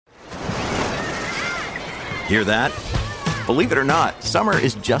Hear that? Believe it or not, summer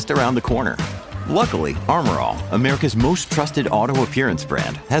is just around the corner. Luckily, Armor All, America's most trusted auto appearance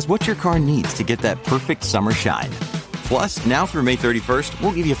brand, has what your car needs to get that perfect summer shine. Plus, now through May 31st,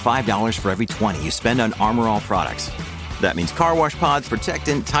 we'll give you $5 for every $20 you spend on Armor All products. That means car wash pods,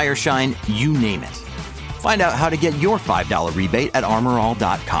 protectant, tire shine, you name it. Find out how to get your $5 rebate at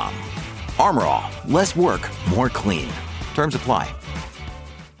armorall.com. Armor All, less work, more clean. Terms apply.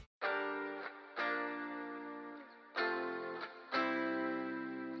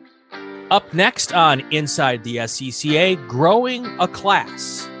 Up next on Inside the SCCA, growing a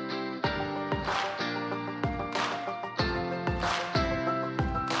class.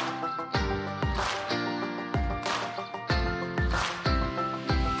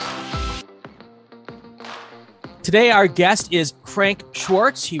 Today, our guest is Frank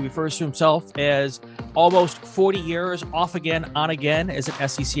Schwartz. He refers to himself as almost 40 years off again, on again as an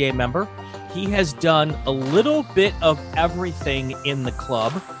SCCA member. He has done a little bit of everything in the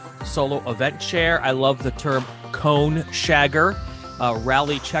club. Solo event chair. I love the term cone shagger,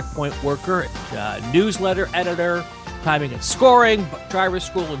 rally checkpoint worker, newsletter editor, timing and scoring, driver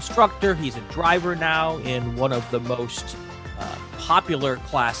school instructor. He's a driver now in one of the most popular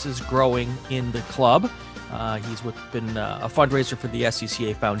classes growing in the club. He's been a fundraiser for the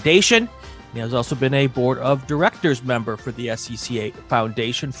SCCA Foundation. He has also been a board of directors member for the SCCA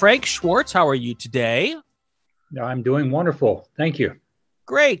Foundation. Frank Schwartz, how are you today? I'm doing wonderful. Thank you.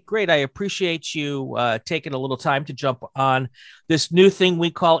 Great. I appreciate you taking a little time to jump on this new thing we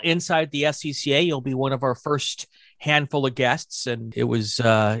call Inside the SCCA. You'll be one of our first handful of guests, and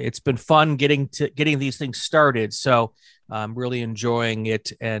it's been fun getting these things started. So I'm really enjoying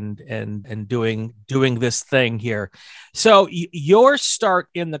it and doing this thing here. So your start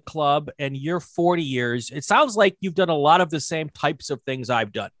in the club and your 40 years, it sounds like you've done a lot of the same types of things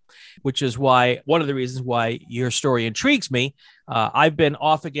I've done, which is why one of the reasons why your story intrigues me. I've been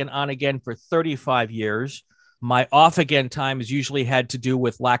off again, on again for 35 years. My off again time has usually had to do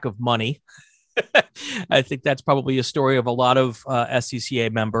with lack of money. I think that's probably a story of a lot of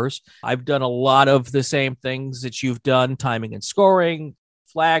SCCA members. I've done a lot of the same things that you've done, timing and scoring,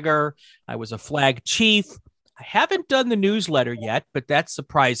 flagger. I was a flag chief. I haven't done the newsletter yet, but that's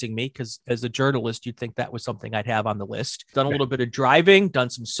surprising me because as a journalist, you'd think that was something I'd have on the list. Done a little bit of driving, done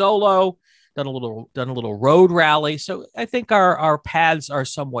some solo, done a little road rally. So I think our paths are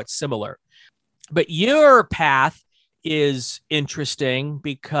somewhat similar. But your path is interesting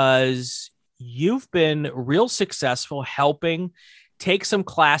because you've been real successful helping take some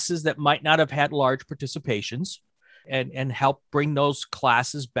classes that might not have had large participations and help bring those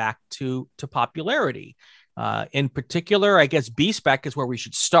classes back to popularity. In particular, I guess B-Spec is where we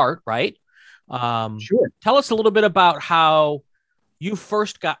should start, right? Sure. Tell us a little bit about how you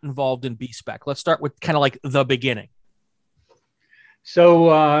first got involved in B-Spec. Let's start with kind of like the beginning. So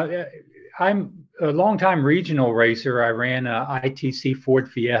I'm a longtime regional racer. I ran a ITC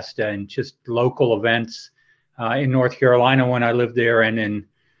Ford Fiesta and just local events in North Carolina when I lived there, and in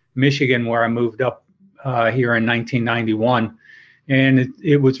Michigan where I moved up here in 1991. And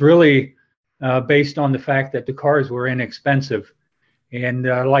it was really based on the fact that the cars were inexpensive. And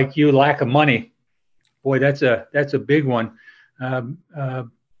like you, lack of money. Boy, that's a big one.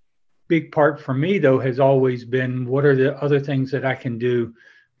 Big part for me, though, has always been what are the other things that I can do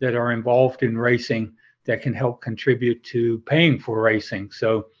that are involved in racing that can help contribute to paying for racing.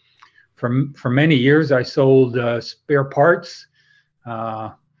 So for many years, I sold spare parts.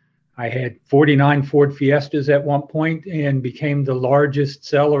 I had 49 Ford Fiestas at one point and became the largest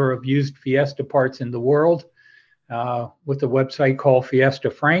seller of used Fiesta parts in the world with a website called Fiesta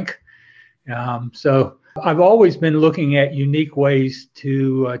Frank. So I've always been looking at unique ways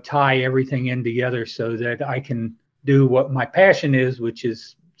to tie everything in together so that I can do what my passion is, which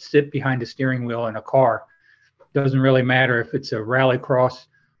is sit behind a steering wheel in a car. Doesn't really matter if it's a rallycross,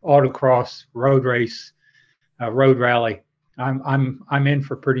 autocross, road race, road rally. I'm in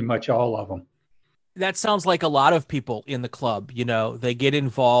for pretty much all of them. That sounds like a lot of people in the club. You know, they get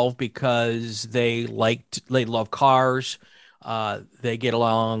involved because they love cars. They get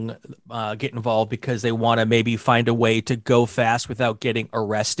involved because they want to maybe find a way to go fast without getting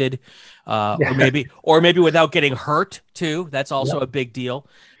arrested, or maybe without getting hurt too. That's also a big deal.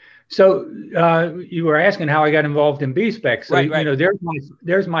 So you were asking how I got involved in B-Spec. So, right. You know,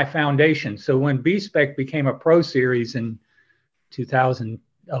 there's my foundation. So when B-Spec became a pro series in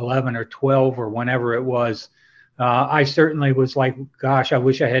 2011 or 12 or whenever it was, I certainly was like, gosh, I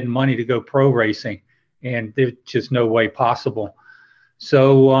wish I had money to go pro racing. And there's just no way possible.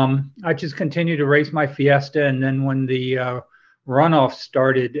 So I just continued to race my Fiesta. And then when the runoff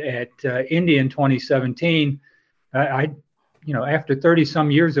started at Indy in 2017, after 30 some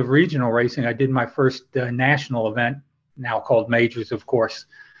years of regional racing, I did my first national event, now called majors, of course,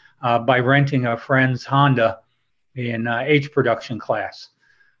 by renting a friend's Honda in H production class.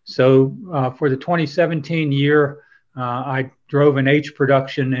 So for the 2017 year, I drove an H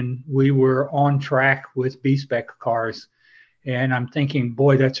production, and we were on track with B-Spec cars. And I'm thinking,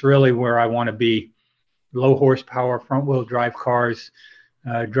 boy, that's really where I want to be. Low horsepower, front wheel drive cars.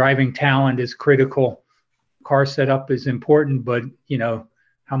 Driving talent is critical. Car setup is important, but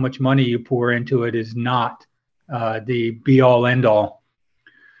how much money you pour into it is not the be all end all.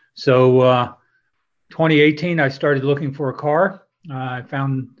 So 2018, I started looking for a car. I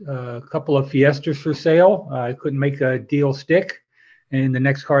found a couple of Fiestas for sale. I couldn't make a deal stick. And the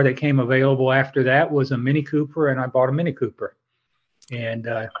next car that came available after that was a Mini Cooper, and I bought a Mini Cooper. And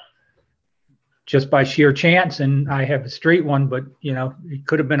just by sheer chance, and I have a street one, but it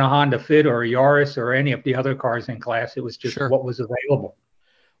could have been a Honda Fit or a Yaris or any of the other cars in class. It was just what was available.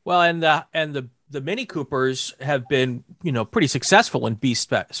 Well, and the Mini Coopers have been pretty successful in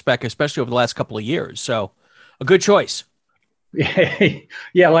B-Spec, especially over the last couple of years. So a good choice.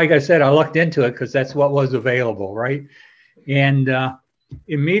 Yeah, like I said, I looked into it because that's what was available, right? And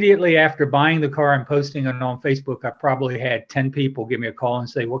immediately after buying the car and posting it on Facebook, I probably had 10 people give me a call and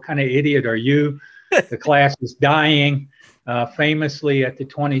say, "What kind of idiot are you? The class is dying." Famously, at the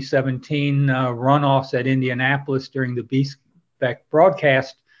 2017 runoffs at Indianapolis during the B-Spec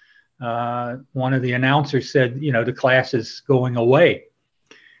broadcast, one of the announcers said, the class is going away.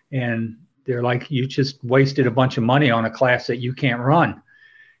 And they're like, "You just wasted a bunch of money on a class that you can't run."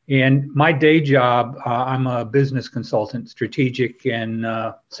 And my day job, I'm a business consultant, strategic and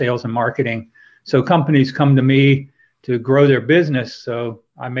sales and marketing. So companies come to me to grow their business. So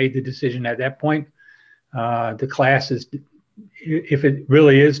I made the decision at that point. The class is, if it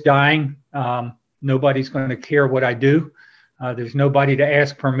really is dying, nobody's going to care what I do. There's nobody to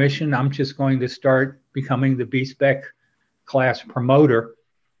ask permission. I'm just going to start becoming the B-Spec class promoter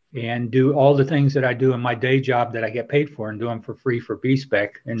and do all the things that I do in my day job that I get paid for, and do them for free for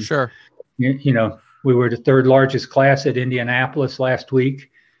B-Spec. And, sure, we were the third largest class at Indianapolis last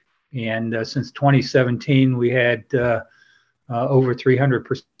week. And since 2017, we had over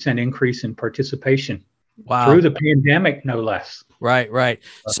 300% increase in participation. Wow. Through the pandemic, no less. Right.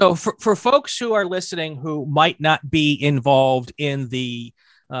 So for folks who are listening who might not be involved in the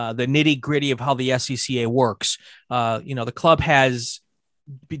nitty gritty of how the SCCA works, the club has,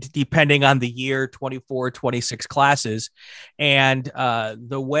 depending on the year, 24, 26 classes. And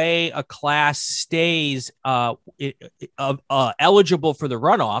the way a class stays eligible for the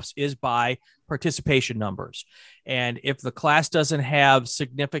runoffs is by participation numbers. And if the class doesn't have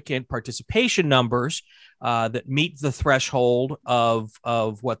significant participation numbers that meet the threshold of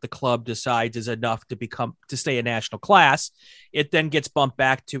what the club decides is enough to stay a national class, it then gets bumped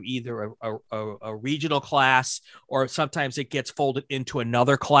back to either a regional class, or sometimes it gets folded into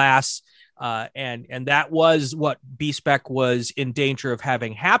another class. And that was what B-Spec was in danger of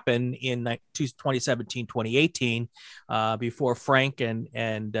having happen in 2017, 2018, before Frank and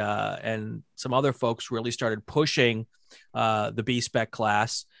some other folks really started pushing the B-Spec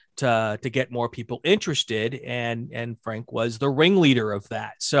class to get more people interested, and Frank was the ringleader of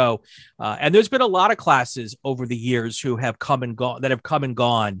that. So, and there's been a lot of classes over the years who have come and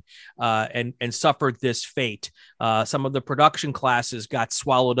gone, and suffered this fate. Some of the production classes got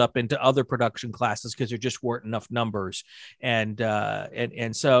swallowed up into other production classes because there just weren't enough numbers, and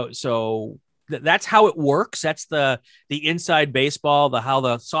so that's how it works. That's the inside baseball, how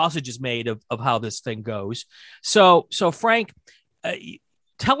the sausage is made of how this thing goes. So Frank,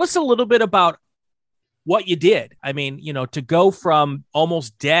 tell us a little bit about what you did. I mean, to go from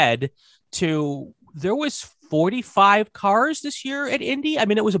almost dead to, there was 45 cars this year at Indy. I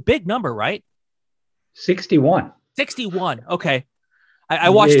mean, it was a big number, right? 61. Okay. I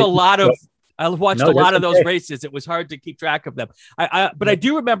watched a lot of those races. It was hard to keep track of them. But I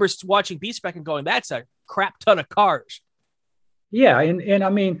do remember watching B-Spec and going, that's a crap ton of cars. Yeah. And I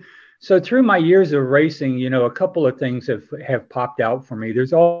mean, so through my years of racing, a couple of things have popped out for me.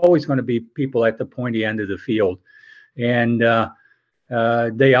 There's always going to be people at the pointy end of the field, and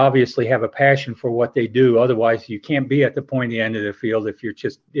they obviously have a passion for what they do. Otherwise, you can't be at the pointy end of the field if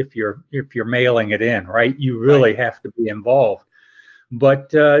you're mailing it in, right? You really have to be involved. But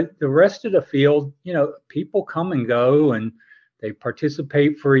the rest of the field, people come and go, and they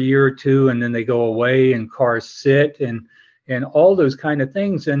participate for a year or two, and then they go away, and cars sit, and all those kind of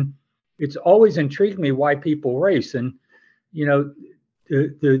things. And it's always intrigued me why people race. And,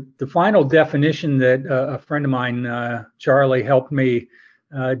 the final definition that a friend of mine, Charlie, helped me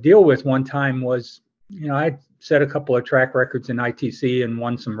deal with one time was, I set a couple of track records in ITC and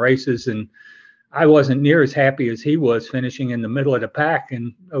won some races, and I wasn't near as happy as he was finishing in the middle of the pack.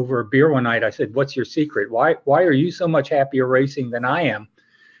 And over a beer one night, I said, "What's your secret? Why are you so much happier racing than I am?"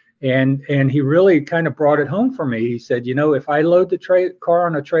 And he really kind of brought it home for me. He said, if I load the car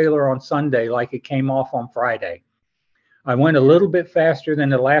on a trailer on Sunday like it came off on Friday, I went a little bit faster than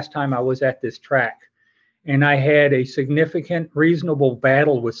the last time I was at this track. And I had a significant, reasonable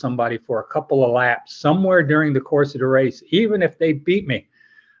battle with somebody for a couple of laps somewhere during the course of the race, even if they beat me.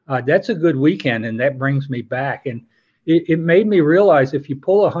 That's a good weekend, and that brings me back. And it made me realize if you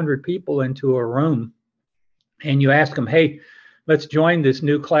pull 100 people into a room and you ask them, "Hey, let's join this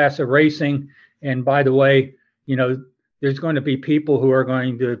new class of racing. And by the way, there's going to be people who are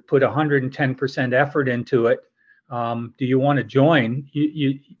going to put 110% effort into it. Do you want to join?"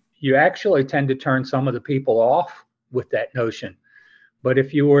 You actually tend to turn some of the people off with that notion. But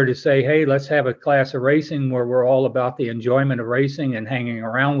if you were to say, "Hey, let's have a class of racing where we're all about the enjoyment of racing and hanging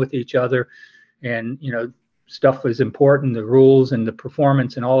around with each other, and stuff is important, the rules and the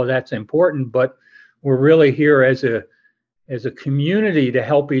performance and all of that's important, but we're really here as a community to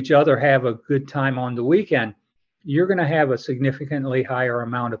help each other have a good time on the weekend," you're going to have a significantly higher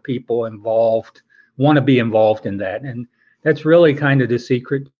amount of people want to be involved in that. And that's really kind of the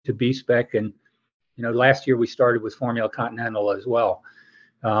secret to B-Spec. And last year we started with Formula Continental as well.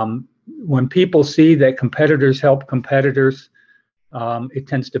 When people see that competitors help competitors, it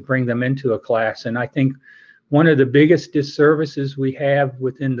tends to bring them into a class. And I think one of the biggest disservices we have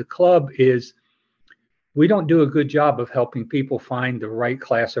within the club is we don't do a good job of helping people find the right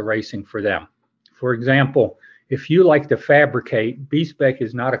class of racing for them. For example, if you like to fabricate, B-Spec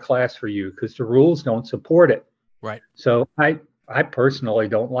is not a class for you because the rules don't support it. Right. So I personally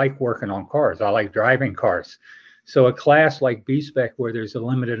don't like working on cars. I like driving cars. So a class like B-Spec, where there's a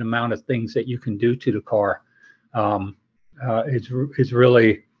limited amount of things that you can do to the car, is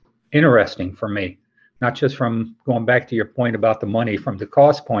really interesting for me. Not just from going back to your point about the money from the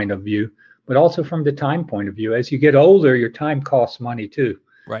cost point of view, but also from the time point of view. As you get older, your time costs money too.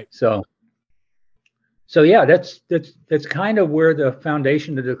 Right. So yeah, that's kind of where the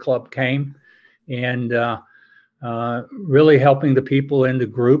foundation of the club came, and really helping the people in the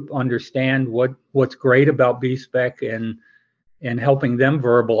group understand what's great about B-Spec and helping them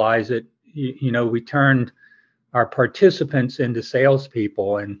verbalize it. We turned our participants into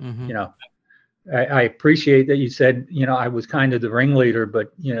salespeople, and I appreciate that you said I was kind of the ringleader,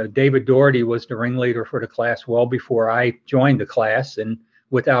 but David Doherty was the ringleader for the class well before I joined the class, and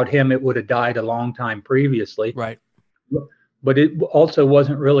without him it would have died a long time previously. Right. But it also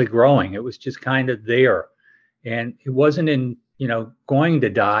wasn't really growing. It was just kind of there. And it wasn't going to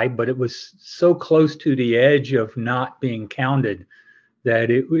die, but it was so close to the edge of not being counted that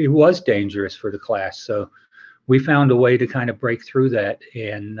it was dangerous for the class. So we found a way to kind of break through that.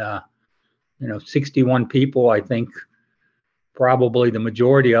 And, 61 people, I think probably the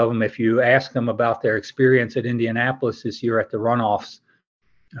majority of them, if you ask them about their experience at Indianapolis this year at the runoffs,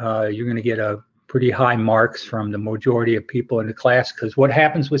 you're going to get a pretty high marks from the majority of people in the class. Because what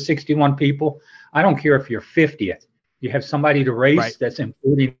happens with 61 people, I don't care if you're 50th. You have somebody to race that's in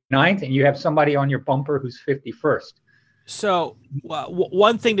 49th, and you have somebody on your bumper who's 51st. So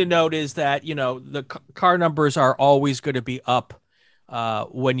one thing to note is that, the car numbers are always going to be up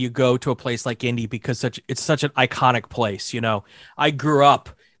when you go to a place like Indy, because it's such an iconic place. I grew up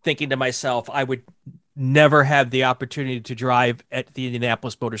thinking to myself, I would never have the opportunity to drive at the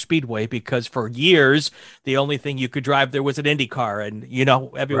Indianapolis Motor Speedway, because for years the only thing you could drive there was an Indy car, and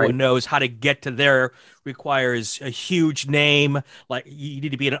everyone knows how to get to there requires a huge name. Like, you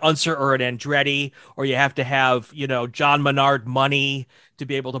need to be an Unser or an Andretti, or you have to have John Menard money to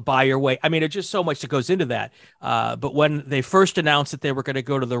be able to buy your way. I mean, there's just so much that goes into that. But when they first announced that they were going to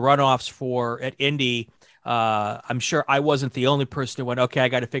go to the runoffs at Indy, I'm sure I wasn't the only person who went, okay, I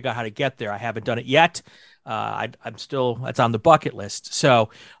got to figure out how to get there. I haven't done it yet. I'm still, that's on the bucket list. So,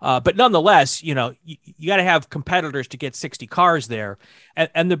 but nonetheless, you got to have competitors to get 60 cars there.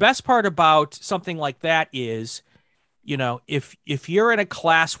 And the best part about something like that is, if you're in a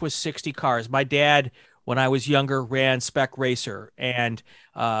class with 60 cars, my dad, when I was younger, ran Spec Racer, and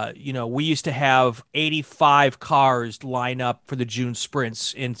we used to have 85 cars line up for the June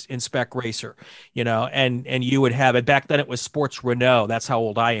sprints in Spec Racer, and you would have it. Back then it was Sports Renault. That's how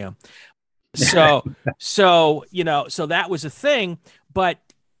old I am. So that was a thing. But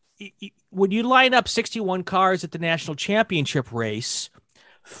when you line up 61 cars at the national championship race,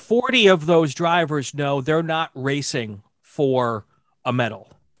 40 of those drivers know they're not racing for a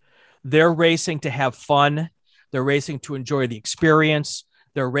medal. They're racing to have fun. They're racing to enjoy the experience.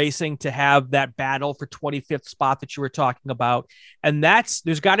 They're racing to have that battle for 25th spot that you were talking about. And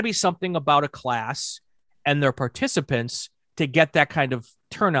there's got to be something about a class and their participants to get that kind of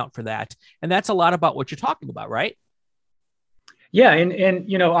turnout for that. And that's a lot about what you're talking about, right? Yeah.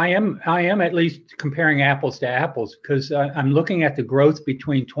 And I am at least comparing apples to apples, because I'm looking at the growth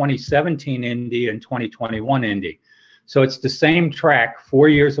between 2017 Indy and 2021 Indy. So it's the same track 4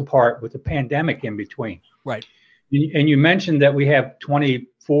 years apart with a pandemic in between. Right. And you mentioned that we have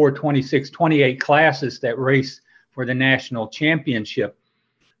 24, 26, 28 classes that race for the national championship.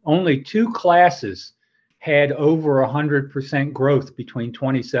 Only 2 classes had over 100% growth between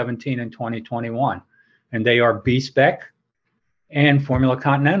 2017 and 2021. And they are B-Spec and Formula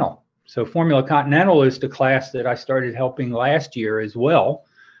Continental. So Formula Continental is the class that I started helping last year as well.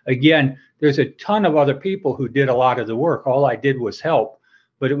 Again, there's a ton of other people who did a lot of the work. All I did was help,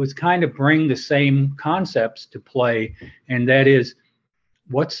 but it was kind of bring the same concepts to play. And that is,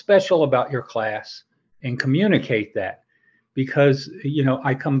 what's special about your class, and communicate that. Because,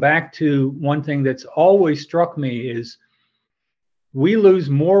 I come back to one thing that's always struck me is we lose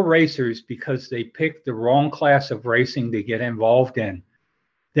more racers because they pick the wrong class of racing to get involved in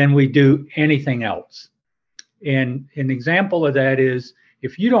than we do anything else. And an example of that is,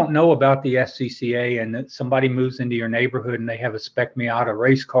 if you don't know about the SCCA and that somebody moves into your neighborhood and they have a Spec Miata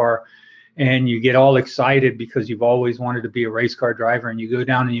race car, and you get all excited because you've always wanted to be a race car driver, and you go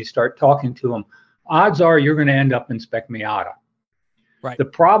down and you start talking to them, odds are you're going to end up in Spec Miata. Right. The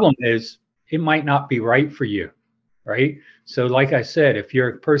problem is it might not be right for you, right? So like I said, if you're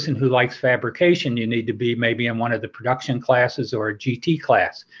a person who likes fabrication, you need to be maybe in one of the production classes or a GT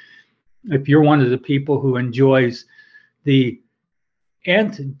class. If you're one of the people who enjoys the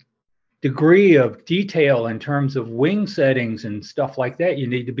nth degree of detail in terms of wing settings and stuff like that, you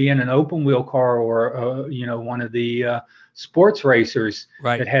need to be in an open wheel car or one of the sports racers,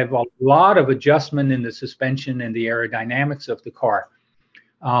 right, that have a lot of adjustment in the suspension and the aerodynamics of the car.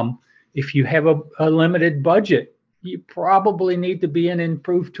 If you have a limited budget, you probably need to be in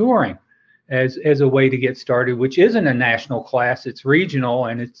improved touring as a way to get started, which isn't a national class. It's regional,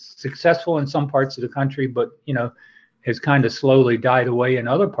 and it's successful in some parts of the country, but has kind of slowly died away in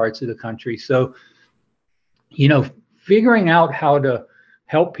other parts of the country. So, figuring out how to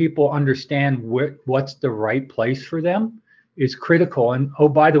help people understand what's the right place for them is critical. And oh,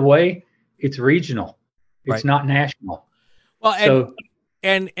 by the way, it's regional. It's right, not national. Well,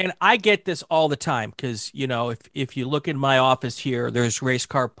 and I get this all the time, because if you look in my office here, there's race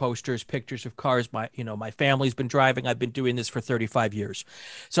car posters, pictures of cars. My family's been driving. I've been doing this for 35 years,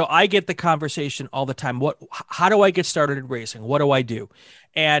 so I get the conversation all the time. How do I get started in racing? What do I do?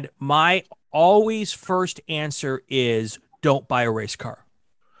 And my always first answer is, don't buy a race car.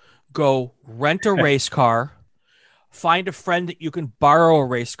 Go rent a race car. Find a friend that you can borrow a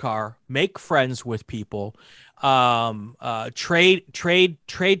race car. Make friends with people. Trade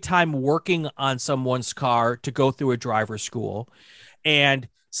time working on someone's car to go through a driver's school, and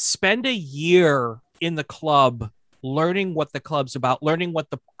spend a year in the club learning what the club's about, learning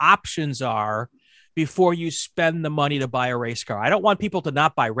what the options are before you spend the money to buy a race car. I don't want people to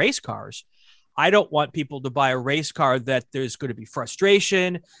not buy race cars. I don't want people to buy a race car that there's going to be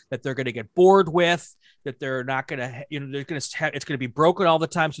frustration, that they're going to get bored with, that they're not going to, it's going to be broken all the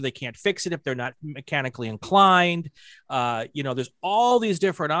time, so they can't fix it if they're not mechanically inclined. There's all these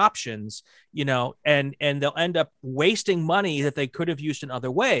different options, and they'll end up wasting money that they could have used in other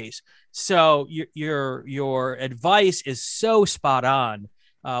ways. So your advice is so spot on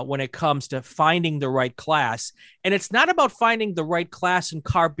when it comes to finding the right class. And it's not about finding the right class and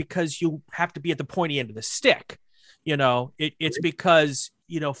car because you have to be at the pointy end of the stick. It's because,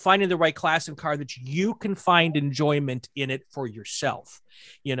 finding the right class and car that you can find enjoyment in it for yourself,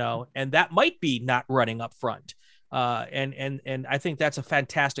 and that might be not running up front. And I think that's a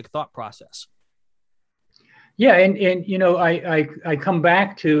fantastic thought process. Yeah. And I come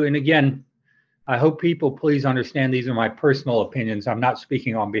back to, and again, I hope people please understand these are my personal opinions. I'm not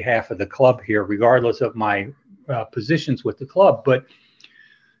speaking on behalf of the club here, regardless of my positions with the club. But,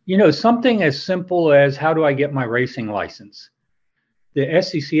 something as simple as, how do I get my racing license? The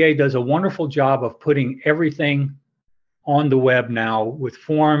SCCA does a wonderful job of putting everything on the web now with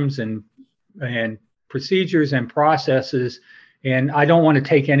forms and procedures and processes. And I don't want to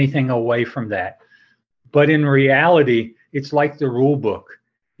take anything away from that. But in reality, it's like the rule book.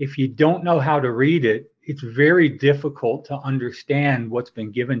 If you don't know how to read it, it's very difficult to understand what's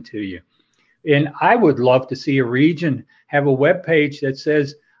been given to you. And I would love to see a region have a web page that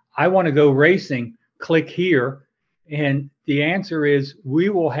says, I want to go racing, click here, And the answer is we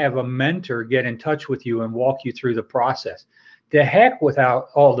will have a mentor get in touch with you and walk you through the process. The heck without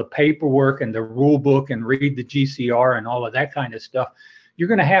all the paperwork and the rule book and read the GCR and all of that kind of stuff. You're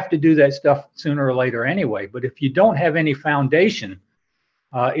going to have to do that stuff sooner or later anyway. But if you don't have any foundation,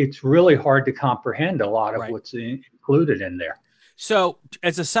 it's really hard to comprehend a lot of what's included in there. So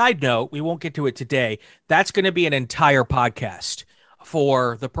as a side note, we won't get to it today. That's going to be an entire podcast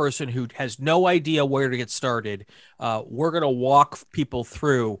for the person who has no idea where to get started. We're going to walk people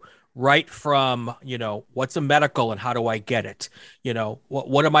through right from, what's a medical and how do I get it?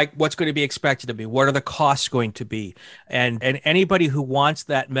 What's going to be expected of me? What are the costs going to be? And anybody who wants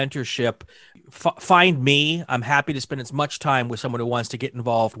that mentorship, find me. I'm happy to spend as much time with someone who wants to get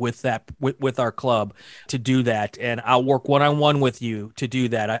involved with that, with our club to do that. And I'll work one-on-one with you to do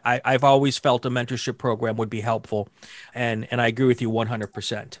that. I've always felt a mentorship program would be helpful. And I agree with you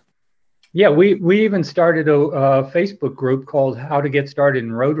 100%. Yeah, we even started a Facebook group called How to Get Started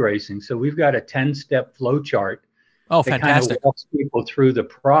in Road Racing. So we've got a 10-step flow chart. Oh, fantastic. Kind of walks people through the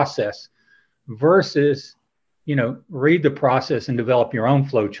process versus, read the process and develop your own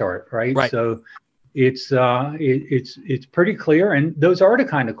flow chart, right? So it's pretty clear. And those are the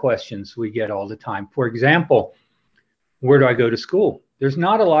kind of questions we get all the time. For example, where do I go to school? There's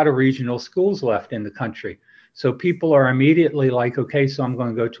not a lot of regional schools left in the country. So people are immediately like, okay, so I'm going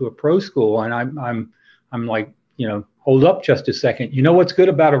to go to a pro school. And I'm like, hold up just a second. You know what's good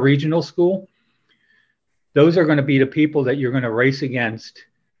about a regional school? Those are going to be the people that you're going to race against.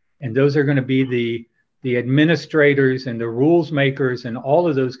 And those are going to be the administrators and the rules makers and all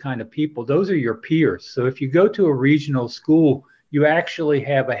of those kind of people. Those are your peers. So if you go to a regional school, you actually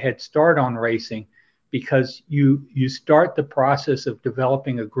have a head start on racing, because you start the process of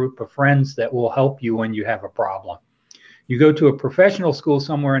developing a group of friends that will help you when you have a problem. You go to a professional school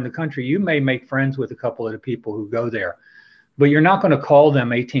somewhere in the country, you may make friends with a couple of the people who go there, but you're not going to call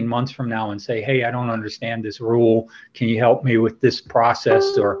them 18 months from now and say, hey, I don't understand this rule. Can you help me with this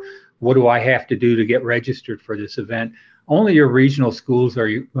process? Or what do I have to do to get registered for this event? Only your regional schools are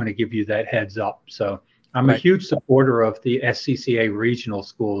going to give you that heads up. So I'm a huge supporter of the SCCA regional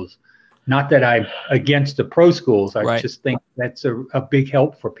schools. Not that I'm against the pro schools. I just think that's a big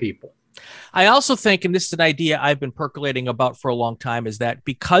help for people. I also think, and this is an idea I've been percolating about for a long time, is that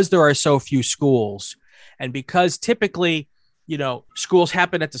because there are so few schools, and because typically, schools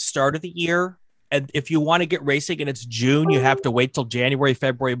happen at the start of the year, and if you want to get racing and it's June, you have to wait till January,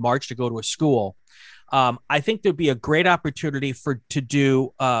 February, March to go to a school. I think there'd be a great opportunity to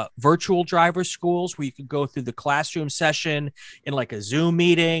do virtual driver schools where you could go through the classroom session in like a Zoom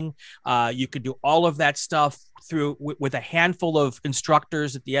meeting. You could do all of that stuff with a handful of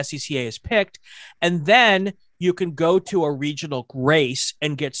instructors that the SCCA has picked. And then you can go to a regional race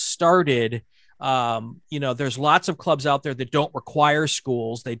and get started. There's lots of clubs out there that don't require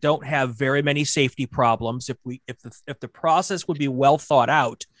schools. They don't have very many safety problems. If the process would be well thought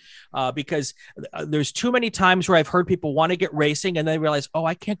out, because there's too many times where I've heard people want to get racing and they realize, oh,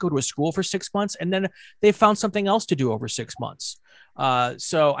 I can't go to a school for 6 months. And then they found something else to do over 6 months.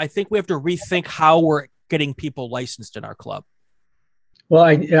 So I think we have to rethink how we're getting people licensed in our club. Well,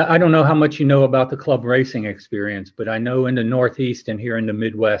 I don't know how much you know about the club racing experience, but I know in the Northeast and here in the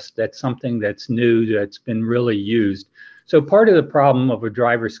Midwest, that's something that's new, that's been really used. So part of the problem of a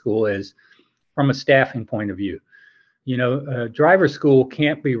driver school is from a staffing point of view. A driver school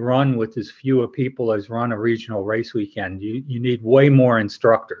can't be run with as few people as run a regional race weekend. You need way more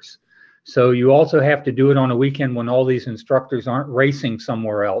instructors. So you also have to do it on a weekend when all these instructors aren't racing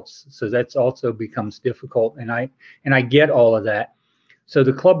somewhere else. So that's also becomes difficult. And I get all of that. So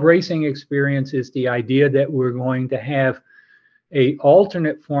the club racing experience is the idea that we're going to have an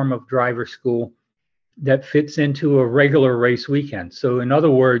alternate form of driver school that fits into a regular race weekend. So in other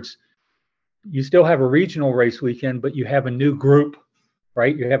words, you still have a regional race weekend, but you have a new group,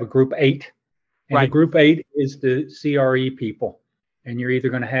 right? You have a group 8. And the group 8 is the CRE people. And you're either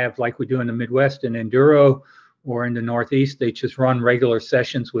going to have, like we do in the Midwest, an enduro, or in the Northeast, they just run regular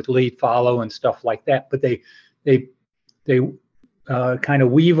sessions with lead follow and stuff like that. But they kind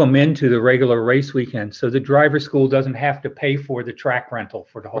of weave them into the regular race weekend. So the driver school doesn't have to pay for the track rental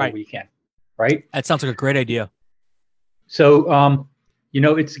for the whole weekend, right? That sounds like a great idea. So,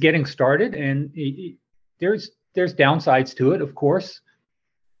 it's getting started, and there's downsides to it, of course.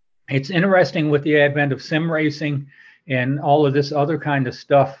 It's interesting with the advent of sim racing and all of this other kind of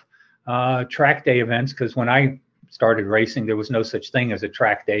stuff, track day events, because when I started racing, there was no such thing as a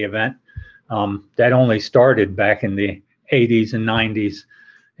track day event. That only started back in the 80s and 90s,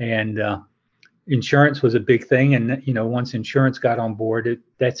 and insurance was a big thing. And once insurance got on board,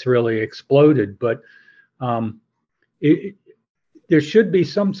 that's really exploded. But there should be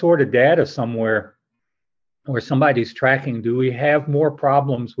some sort of data somewhere where somebody's tracking, do we have more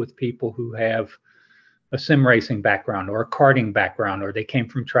problems with people who have a sim racing background or a karting background, or they came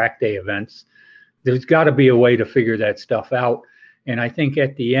from track day events? There's got to be a way to figure that stuff out. And I think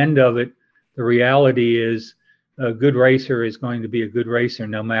at the end of it, the reality is a good racer is going to be a good racer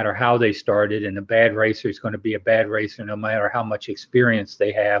no matter how they started, and a bad racer is going to be a bad racer no matter how much experience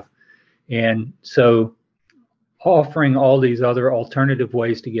they have. And so offering all these other alternative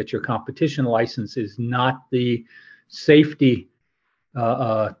ways to get your competition license is not the safety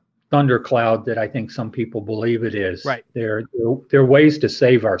thundercloud that I think some people believe it is. Right. There are ways to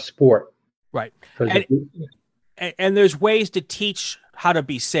save our sport. Right. And there's ways to teach how to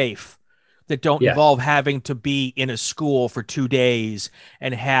be safe that don't involve having to be in a school for 2 days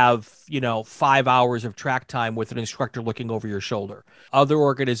and have, 5 hours of track time with an instructor looking over your shoulder. Other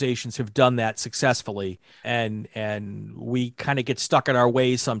organizations have done that successfully, and we kind of get stuck in our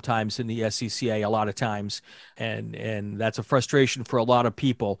ways sometimes in the SCCA a lot of times, and that's a frustration for a lot of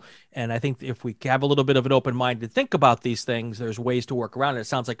people. And I think if we have a little bit of an open mind to think about these things, there's ways to work around it. It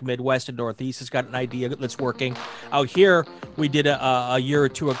sounds like Midwest and Northeast has got an idea that's working. Out here, we did a year or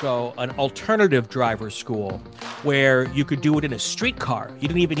two ago an alternative driver school where you could do it in a street car. You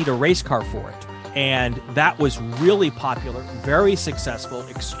didn't even need a race car for it. And that was really popular, very successful,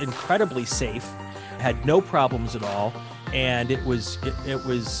 incredibly safe, had no problems at all. And it was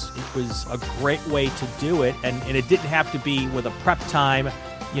a great way to do it. And it didn't have to be with a prep time,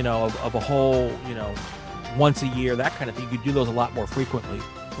 of a whole, once a year, that kind of thing. You could do those a lot more frequently.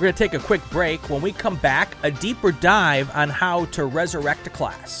 We're going to take a quick break. When we come back, a deeper dive on how to resurrect a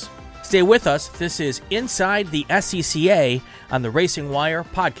class. Stay with us. This is Inside the SCCA on the Racing Wire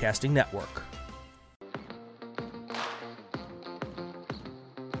Podcasting Network.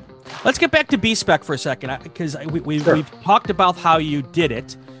 Let's get back to B-Spec for a second, because we've talked about how you did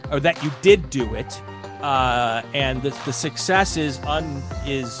it, or that you did do it, and the success is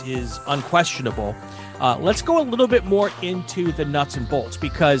unquestionable. Let's go a little bit more into the nuts and bolts,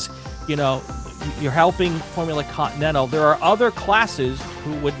 because you're helping Formula Continental. There are other classes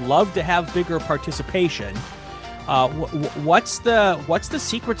who would love to have bigger participation. What's the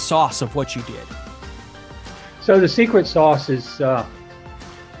secret sauce of what you did? So the secret sauce is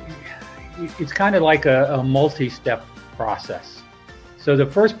it's kind of like a multi-step process. So the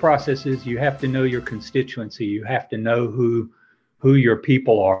first process is you have to know your constituency. You have to know who your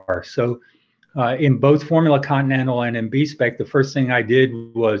people are. So in both Formula Continental and in B-Spec, the first thing I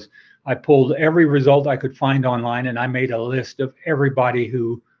did was I pulled every result I could find online, and I made a list of everybody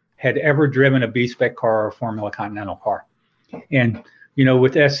who had ever driven a B-Spec car or a Formula Continental car. And,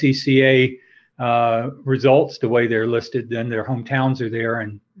 with SCCA results, the way they're listed, then their hometowns are there,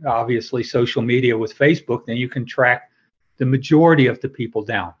 and obviously social media with Facebook, then you can track the majority of the people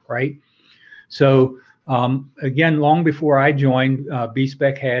down, right? So again, long before I joined,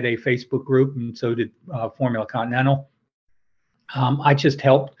 B-Spec had a Facebook group, and so did Formula Continental. I just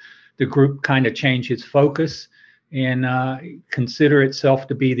helped the group kind of change its focus and consider itself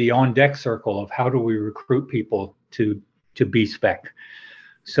to be the on-deck circle of how do we recruit people to B-Spec.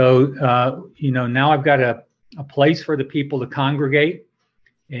 So, now I've got a place for the people to congregate,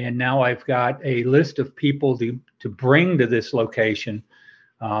 and now I've got a list of people to bring to this location.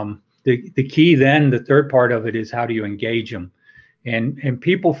 The key then, the third part of it, is how do you engage them? And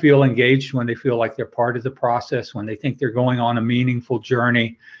people feel engaged when they feel like they're part of the process, when they think they're going on a meaningful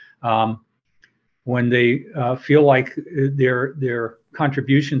journey, when they feel like their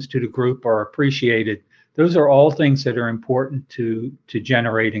contributions to the group are appreciated. Those are all things that are important to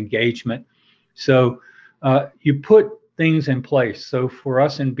generate engagement. So you put things in place. So for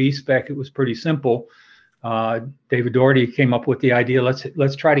us in B-Spec, it was pretty simple. David Doherty came up with the idea,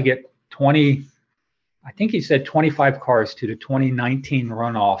 let's try to get 20, I think he said 25 cars to the 2019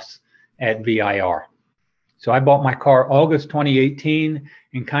 runoffs at VIR. So I bought my car August 2018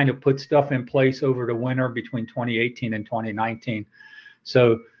 and kind of put stuff in place over the winter between 2018 and 2019.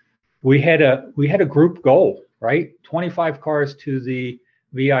 So we had a group goal, right? 25 cars to the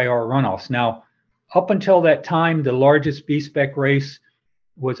VIR runoffs. Now, up until that time, the largest B-Spec race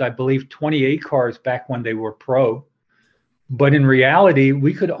was, I believe, 28 cars back when they were pro. But in reality,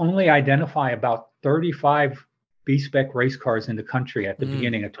 we could only identify about 35 B-Spec race cars in the country at the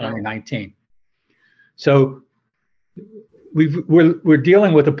beginning of 2019. So we're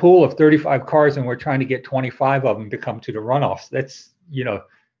dealing with a pool of 35 cars, and we're trying to get 25 of them to come to the runoffs. That's,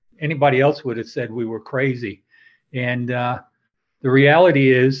 anybody else would have said we were crazy. And the reality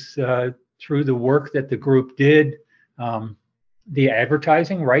is, through the work that the group did, the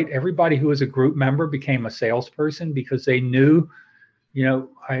advertising, right? Everybody who was a group member became a salesperson because they knew, in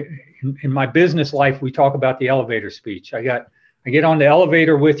my business life, we talk about the elevator speech. I get on the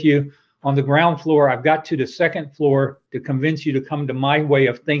elevator with you on the ground floor. I've got to the second floor to convince you to come to my way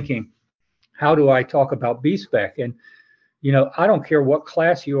of thinking. How do I talk about B-Spec? And, I don't care what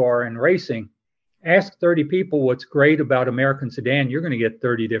class you are in racing. Ask 30 people what's great about American Sedan. You're going to get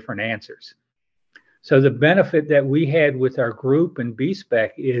 30 different answers. So the benefit that we had with our group and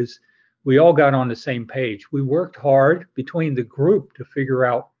B-Spec is we all got on the same page. We worked hard between the group to figure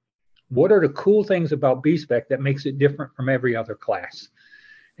out what are the cool things about B-Spec that makes it different from every other class.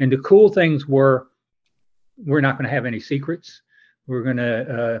 And the cool things were, we're not going to have any secrets. We're going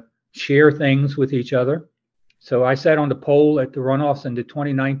to share things with each other. So I sat on the pole at the runoffs in the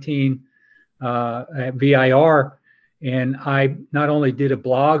 2019 at VIR, and I not only did a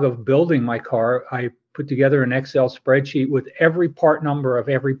blog of building my car, I put together an Excel spreadsheet with every part number of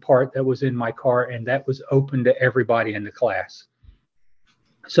every part that was in my car, and that was open to everybody in the class.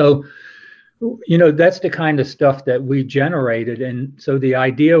 So, that's the kind of stuff that we generated. And so the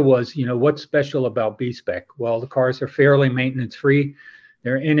idea was, what's special about B-Spec? Well, the cars are fairly maintenance-free.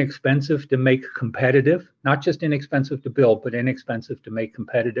 They're inexpensive to make competitive, not just inexpensive to build, but inexpensive to make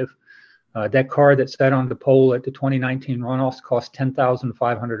competitive. That car that sat on the pole at the 2019 runoffs cost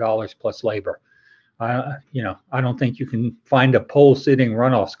 $10,500 plus labor. I don't think you can find a pole sitting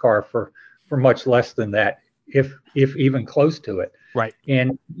runoffs car for much less than that, if even close to it. Right.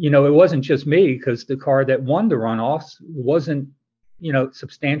 And, it wasn't just me, because the car that won the runoffs wasn't,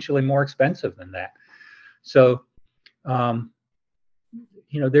 substantially more expensive than that. So,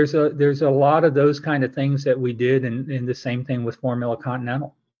 there's a lot of those kind of things that we did, and the same thing with Formula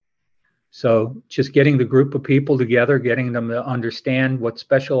Continental. So just getting the group of people together, getting them to understand what's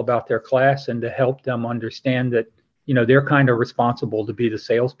special about their class, and to help them understand that, they're kind of responsible to be the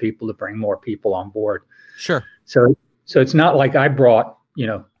salespeople to bring more people on board. Sure. So it's not like I brought,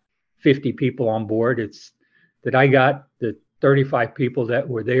 50 people on board. It's that I got the 35 people that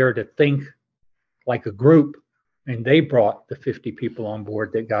were there to think like a group, and they brought the 50 people on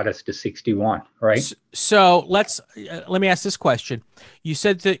board that got us to 61, right? So let me ask this question. You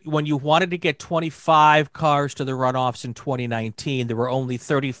said that when you wanted to get 25 cars to the runoffs in 2019, there were only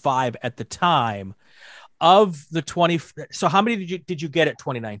 35 at the time. Of the 20, so how many did you get at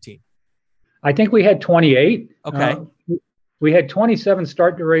 2019? I think we had 28. Okay. We had 27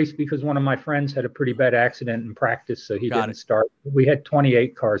 start the race because one of my friends had a pretty bad accident in practice, so he didn't start. We had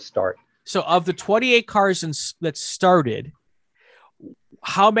 28 cars start. So of the 28 cars that started,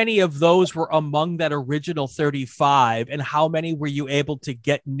 how many of those were among that original 35, and how many were you able to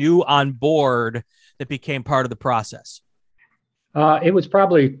get new on board that became part of the process? It was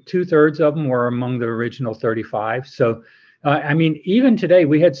probably 2/3 of them were among the original 35. So, even today,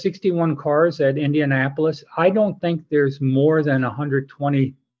 we had 61 cars at Indianapolis. I don't think there's more than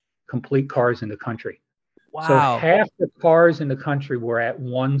 120 complete cars in the country. Wow. So half the cars in the country were at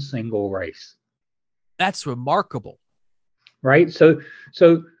one single race. That's remarkable. Right? So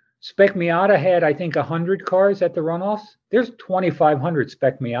Spec Miata had, I think, 100 cars at the runoffs. There's 2,500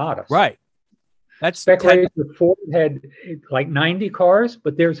 Spec Miatas. Right. That's Spec Racer Ford had like 90 cars,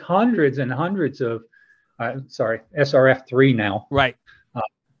 but there's hundreds and hundreds of, SRF3 now. Right.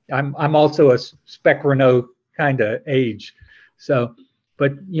 I'm also a Spec Renault kind of age. So,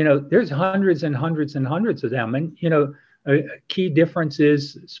 but, there's hundreds and hundreds and hundreds of them. And, a key difference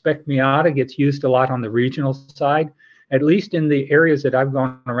is Spec Miata gets used a lot on the regional side. At least in the areas that I've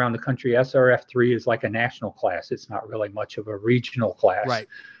gone around the country, SRF3 is like a national class. It's not really much of a regional class. Right.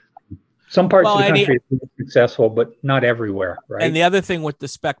 Some parts of the country are successful, but not everywhere, right? And the other thing with the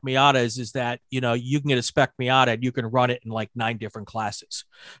Spec Miatas is that, you can get a Spec Miata and you can run it in like 9 different classes.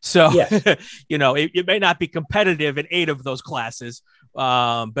 So, yes. It may not be competitive in 8 of those classes.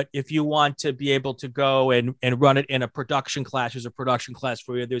 But if you want to be able to go and run it in a production class, there's a production class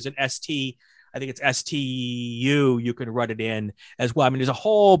for you. There's an ST, I think it's STU, you can run it in as well. I mean, there's a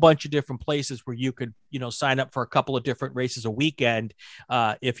whole bunch of different places where you could, sign up for a couple of different races a weekend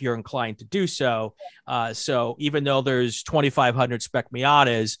if you're inclined to do so. So even though there's 2,500 Spec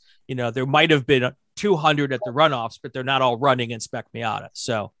Miatas, there might have been 200 at the runoffs, but they're not all running in Spec Miata.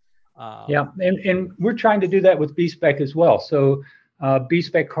 So, yeah. And we're trying to do that with B-Spec as well. So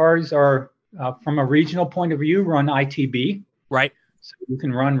B-Spec cars are, from a regional point of view, run ITB. Right. So you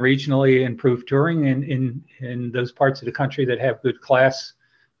can run regionally improved touring in those parts of the country that have good class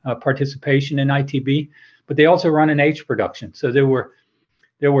participation in ITB, but they also run an H production. So there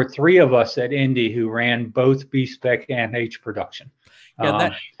there were three of us at Indy who ran both B-Spec and H production.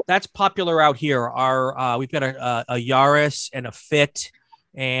 Yeah, that's popular out here. We've got a Yaris and a Fit,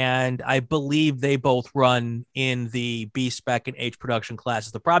 and I believe they both run in the B-Spec and H production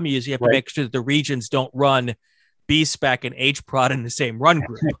classes. The problem is you have to make sure that the regions don't run B-Spec and H prod in the same run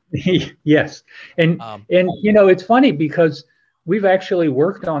group. Yes, and it's funny because we've actually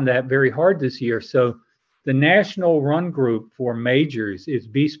worked on that very hard this year. So the national run group for majors is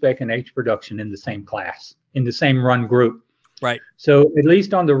B-Spec and H production in the same class, in the same run group. Right. So at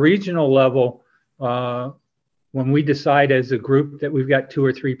least on the regional level, when we decide as a group that we've got 2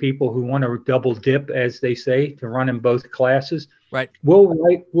 or 3 people who want to double dip, as they say, to run in both classes, right,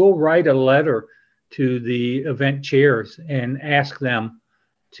 we'll write a letter to the event chairs and ask them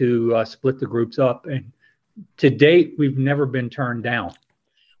to split the groups up. And to date, we've never been turned down.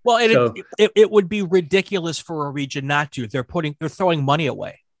 Well, it would be ridiculous for a region not to. They're throwing money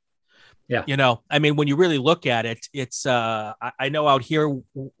away. Yeah. I mean, when you really look at it, it's I know out here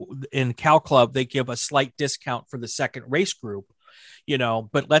in Cal Club, they give a slight discount for the second race group,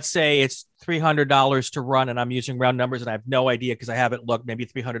 but let's say it's $300 to run, and I'm using round numbers and I have no idea because I haven't looked. Maybe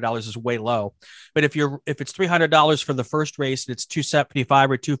 $300 is way low, but if it's $300 for the first race and it's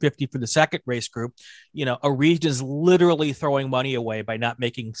 $275 or $250 for the second race group, a region is literally throwing money away by not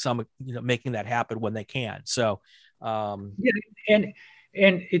making making that happen when they can. So, yeah,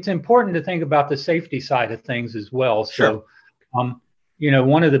 and it's important to think about the safety side of things as well. Sure. So,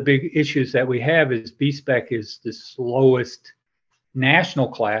 one of the big issues that we have is B-Spec is the slowest national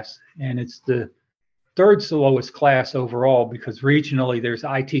class, and it's the third slowest class overall because regionally there's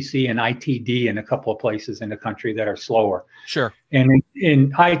ITC and ITD in a couple of places in the country that are slower. Sure. And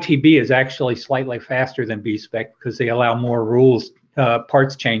in ITB is actually slightly faster than B-Spec because they allow more rules,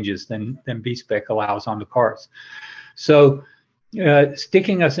 parts changes than B-Spec allows on the cars. So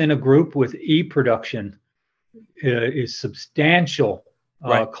sticking us in a group with E production is substantial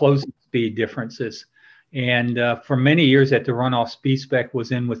closing speed differences. And for many years at the runoffs, B-Spec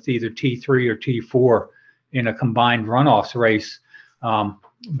was in with either T3 or T4 in a combined runoffs race.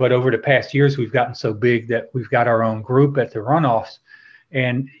 But over the past years, we've gotten so big that we've got our own group at the runoffs.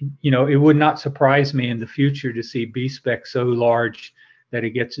 And, it would not surprise me in the future to see B-Spec so large that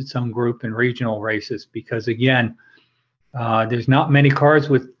it gets its own group in regional races. Because, again, there's not many cars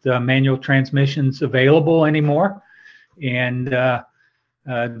with manual transmissions available anymore. And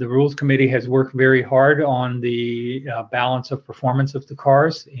the rules committee has worked very hard on the balance of performance of the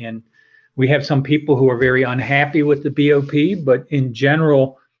cars. And we have some people who are very unhappy with the BOP, but in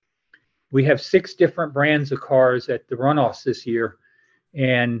general, we have 6 different brands of cars at the runoffs this year.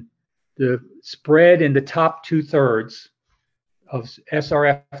 And the spread in the top 2/3 of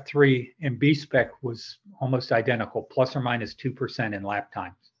SRF3 and B-Spec was almost identical, plus or minus 2% in lap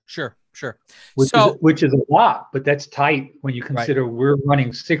times. Sure. Which is a lot, but that's tight when you consider we're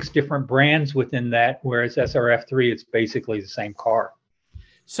running 6 different brands within that, whereas SRF3, it's basically the same car.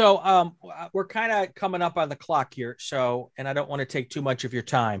 So we're kind of coming up on the clock here. So, and I don't want to take too much of your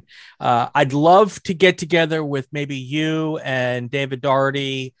time. I'd love to get together with maybe you and David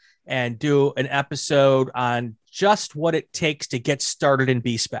Doherty and do an episode on just what it takes to get started in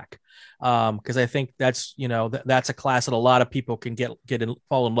B-Spec. Because I think that's that's a class that a lot of people can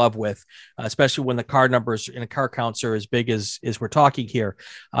fall in love with, especially when the car numbers and the car counts are as big as we're talking here.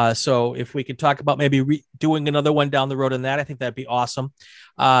 So if we could talk about maybe doing another one down the road on that, I think that'd be awesome.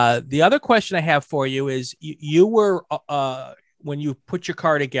 The other question I have for you is you were when you put your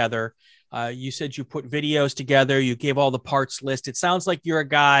car together, you said you put videos together, you gave all the parts list. It sounds like you're a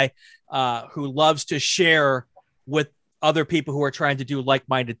guy who loves to share with other people who are trying to do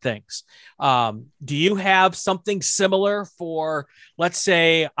like-minded things. Do you have something similar for, let's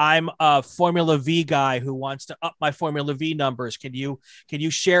say I'm a Formula V guy who wants to up my Formula V numbers. Can you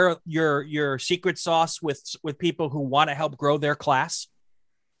share your secret sauce with people who want to help grow their class?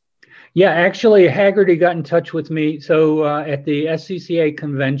 Yeah, actually Haggerty got in touch with me. So at the SCCA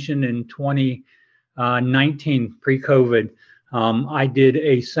convention in 2019, pre-COVID, I did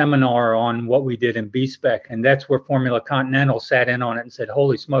a seminar on what we did in B-Spec, and that's where Formula Continental sat in on it and said,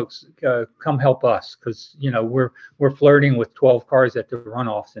 holy smokes, come help us, because we're flirting with 12 cars at the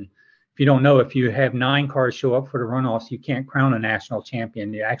runoffs. And if you don't know, if you have 9 cars show up for the runoffs, you can't crown a national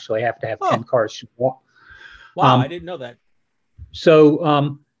champion. You actually have to have 10 cars show up. Wow, I didn't know that.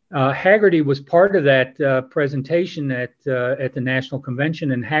 So Haggerty was part of that presentation at the national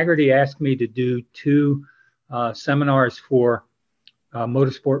convention, and Haggerty asked me to do 2 seminars for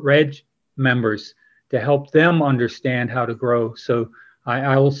Motorsport Reg members to help them understand how to grow. So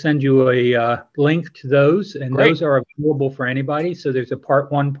I will send you a link to those, and Great. Those are available for anybody. So there's a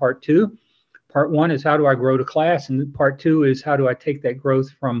part 1, part 2. Part 1 is how do I grow to class, and part 2 is how do I take that growth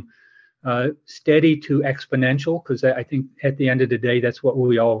from steady to exponential, because I think at the end of the day, that's what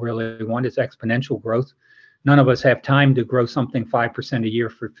we all really want, is exponential growth. None of us have time to grow something 5% a year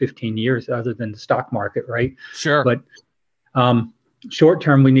for 15 years other than the stock market, right? Sure. But short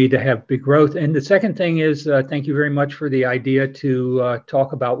term, we need to have big growth. And the second thing is, thank you very much for the idea to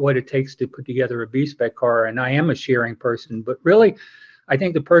talk about what it takes to put together a B-Spec car. And I am a sharing person, but really, I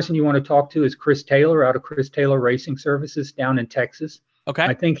think the person you want to talk to is Chris Taylor out of Chris Taylor Racing Services down in Texas. Okay.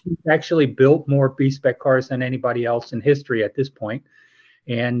 I think he's actually built more B-Spec cars than anybody else in history at this point.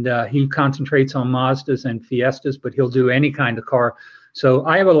 And he concentrates on Mazdas and Fiestas, but he'll do any kind of car. So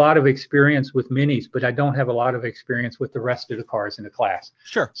I have a lot of experience with minis, but I don't have a lot of experience with the rest of the cars in the class.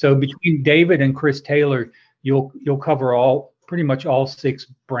 Sure. So between David and Chris Taylor, you'll cover pretty much all 6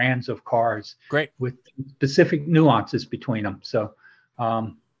 brands of cars. Great. With specific nuances between them. So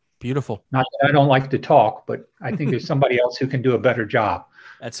beautiful. Not that I don't like to talk, but I think there's somebody else who can do a better job.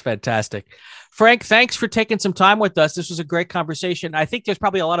 That's fantastic. Frank, thanks for taking some time with us. This was a great conversation. I think there's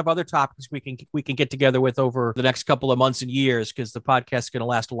probably a lot of other topics we can get together with over the next couple of months and years, because the podcast is going to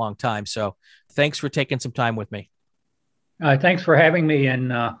last a long time. So thanks for taking some time with me. Thanks for having me.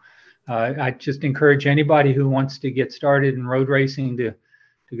 And I just encourage anybody who wants to get started in road racing to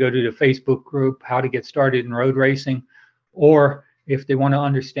go to the Facebook group, How to Get Started in Road Racing, or if they want to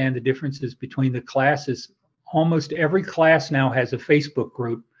understand the differences between the classes. Almost every class now has a Facebook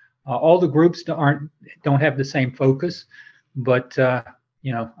group. All the groups don't have the same focus, but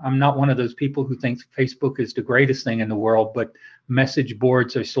I'm not one of those people who thinks Facebook is the greatest thing in the world, but message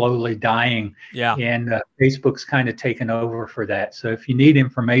boards are slowly dying. Yeah. And Facebook's kind of taken over for that. So if you need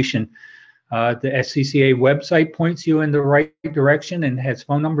information, the SCCA website points you in the right direction and has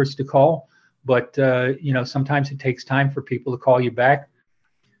phone numbers to call. But sometimes it takes time for people to call you back.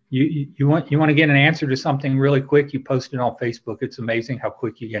 You want to get an answer to something really quick, you post it on Facebook. It's amazing how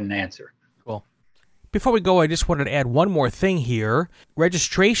quick you get an answer. Cool. Before we go, I just wanted to add one more thing here.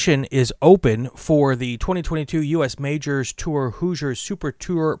 Registration is open for the 2022 U.S. Majors Tour Hoosier Super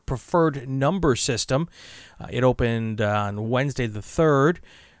Tour Preferred Number System. It opened on Wednesday the 3rd.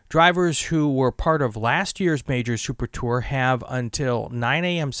 Drivers who were part of last year's Major Super Tour have until 9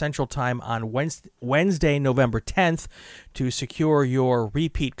 a.m. Central Time on Wednesday, November 10th to secure your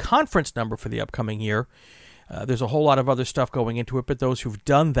repeat conference number for the upcoming year. There's a whole lot of other stuff going into it, but those who've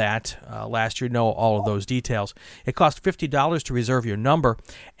done that last year know all of those details. It costs $50 to reserve your number.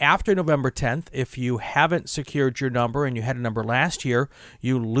 After November 10th, if you haven't secured your number and you had a number last year,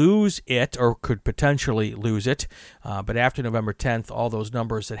 you lose it or could potentially lose it. But after November 10th, all those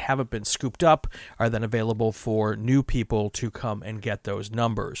numbers that haven't been scooped up are then available for new people to come and get those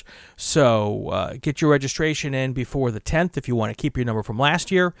numbers. So get your registration in before the 10th if you want to keep your number from last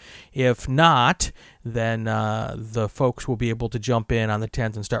year. If not, then the folks will be able to jump in on the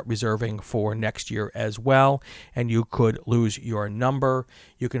 10th and start reserving for next year as well, and you could lose your number.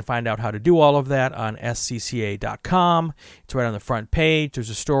 You can find out how to do all of that on SCCA.com. It's right on the front page. There's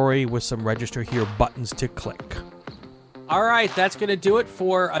a story with some register here buttons to click. All right, that's going to do it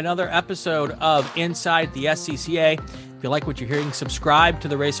for another episode of Inside the SCCA. If you like what you're hearing, subscribe to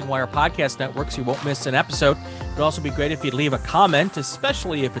the Racing Wire Podcast Network so you won't miss an episode. It would also be great if you'd leave a comment,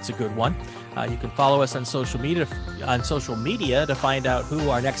 especially if it's a good one. You can follow us on social media to find out who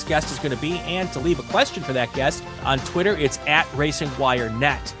our next guest is going to be and to leave a question for that guest. On Twitter, it's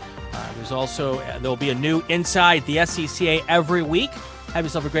 @RacingWireNet. There'll be a new Inside the SCCA every week. Have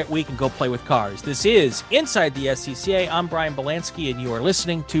yourself a great week and go play with cars. This is Inside the SCCA. I'm Brian Belansky, and you are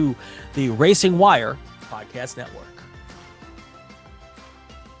listening to the Racing Wire Podcast Network.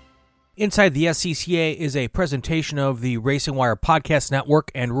 Inside the SCCA is a presentation of the Racing Wire Podcast Network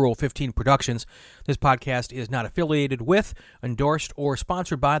and Rural 15 Productions. This podcast is not affiliated with, endorsed, or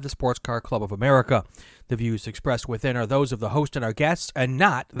sponsored by the Sports Car Club of America. The views expressed within are those of the host and our guests and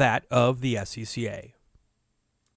not that of the SCCA.